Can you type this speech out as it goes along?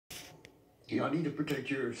I need to protect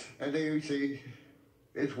yours. And they say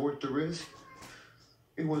it's worth the risk.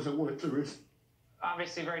 It wasn't worth the risk.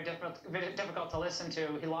 Obviously very difficult to listen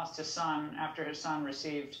to. He lost his son after his son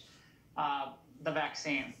received the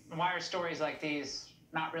vaccine. Why are stories like these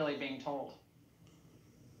not really being told?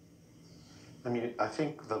 I mean, I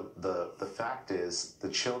think the fact is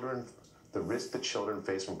the risk that children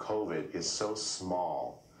face from COVID is so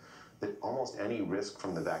small that almost any risk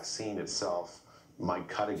from the vaccine itself might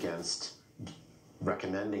cut against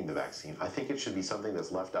recommending the vaccine. I think it should be something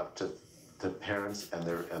that's left up to parents and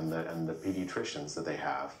the pediatricians that they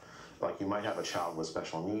have. Like, you might have a child with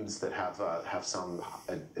special needs that have some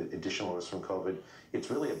additional risk from COVID. It's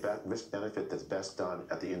really a risk benefit that's best done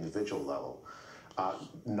at the individual level.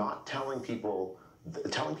 Not telling people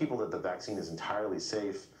that the vaccine is entirely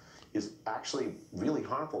safe is actually really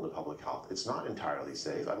harmful to public health. It's not entirely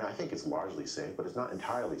safe. I mean, I think it's largely safe, but it's not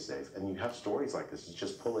entirely safe. And you have stories like this that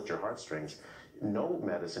just pull at your heartstrings. No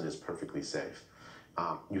medicine is perfectly safe.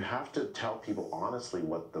 You have to tell people honestly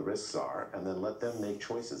what the risks are and then let them make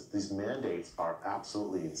choices. These mandates are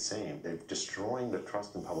absolutely insane. They're destroying the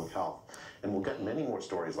trust in public health. And we'll get many more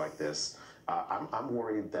stories like this. I'm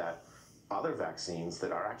worried that other vaccines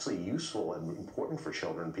that are actually useful and important for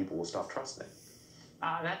children, people will stop trusting.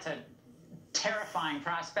 That's a terrifying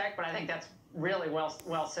prospect, but I think that's really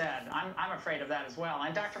well said. I'm afraid of that as well.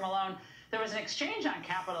 And Dr. Malone, there was an exchange on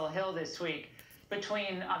Capitol Hill this week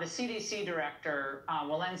between the CDC director,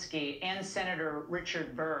 Walensky, and Senator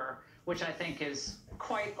Richard Burr, which I think is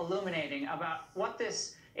quite illuminating about what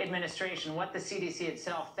this administration, what the CDC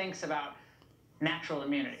itself thinks about natural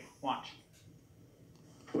immunity. Watch.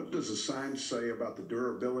 What does the science say about the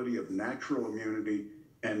durability of natural immunity,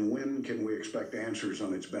 and when can we expect answers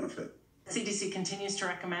on its benefit? CDC continues to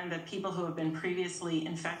recommend that people who have been previously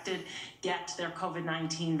infected get their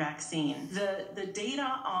COVID-19 vaccine. The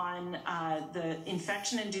data on the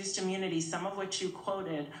infection-induced immunity, some of which you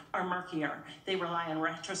quoted, are murkier. They rely on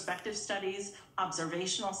retrospective studies,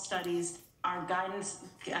 observational studies. Our guidance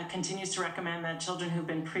continues to recommend that children who've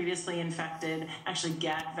been previously infected actually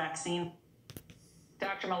get vaccine.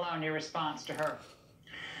 Dr. Malone, your response to her.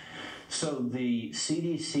 So the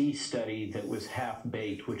CDC study that was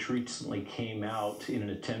half-baked, which recently came out in an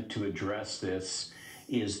attempt to address this,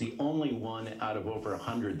 is the only one out of over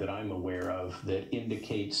 100 that I'm aware of that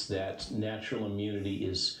indicates that natural immunity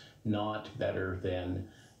is not better than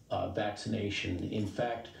vaccination. In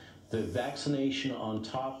fact, the vaccination on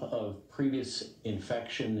top of previous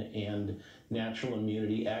infection and natural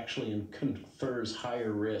immunity actually confers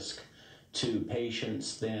higher risk to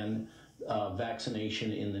patients than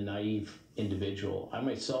vaccination in the naive individual. I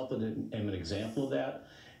myself am an example of that.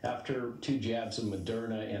 After 2 jabs of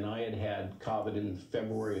Moderna, and I had COVID in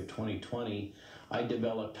February of 2020, I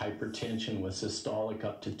developed hypertension with systolic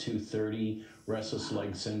up to 230, restless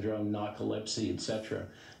leg syndrome, narcolepsy, etc.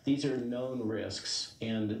 These are known risks.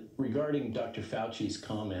 And regarding Dr. Fauci's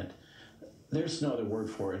comment, there's no other word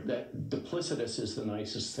for it. That duplicitous is the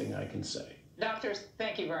nicest thing I can say. Doctors,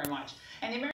 thank you very much. And the